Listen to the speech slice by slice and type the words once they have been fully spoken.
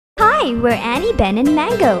Hi, we're Annie, Ben, and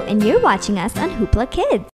Mango, and you're watching us on Hoopla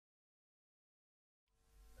Kids.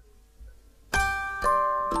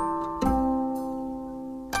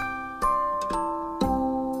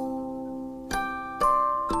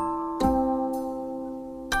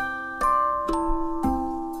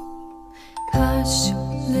 Hush,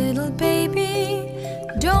 little baby,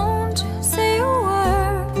 don't say a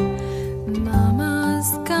word.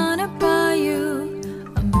 Mama's gonna buy you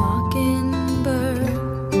a mockingbird.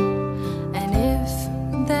 And if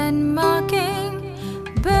that mockingbird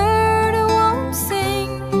won't sing,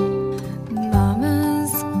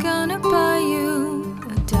 Mama's gonna buy you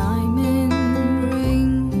a diamond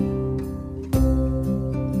ring.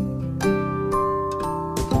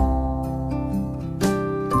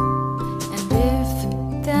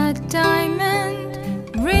 That diamond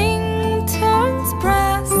ring turns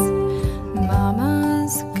brass,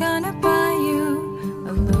 Mama's gonna buy you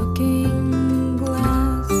a looking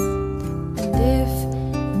glass. And if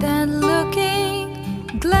that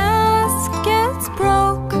looking glass gets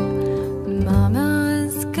broke,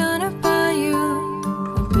 Mama's gonna buy you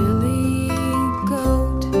a billy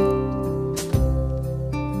goat.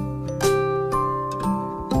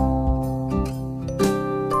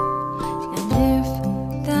 And if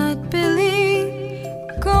that billy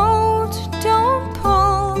goat don't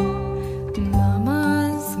pull,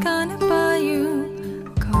 Mama's gonna buy you a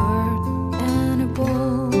cart and a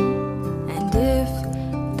bull. And if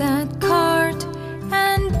that cart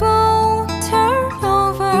and bull turn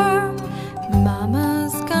over,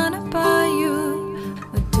 Mama's gonna buy you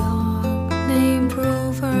a dog named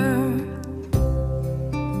Rover.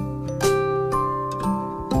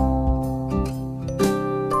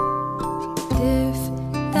 If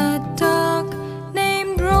that dog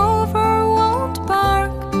named Rover won't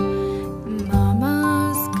bark,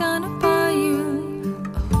 Mama's gonna buy you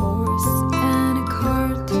a horse and a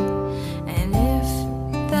cart. And if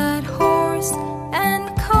that horse and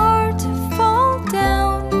cart fall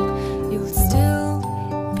down, you'll still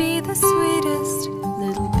be the sweetest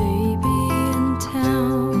little baby in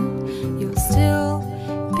town. You'll still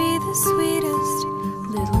be the sweetest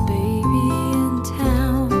little baby in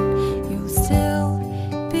town. You'll still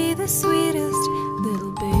be the sweetest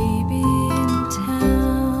little baby in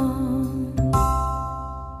town.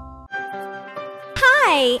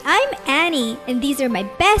 Hi, I'm Annie, and these are my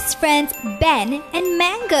best friends, Ben and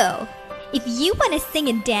Mango. If you want to sing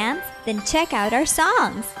and dance, then check out our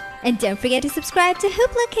songs. And don't forget to subscribe to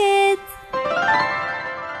Hoopla Kids.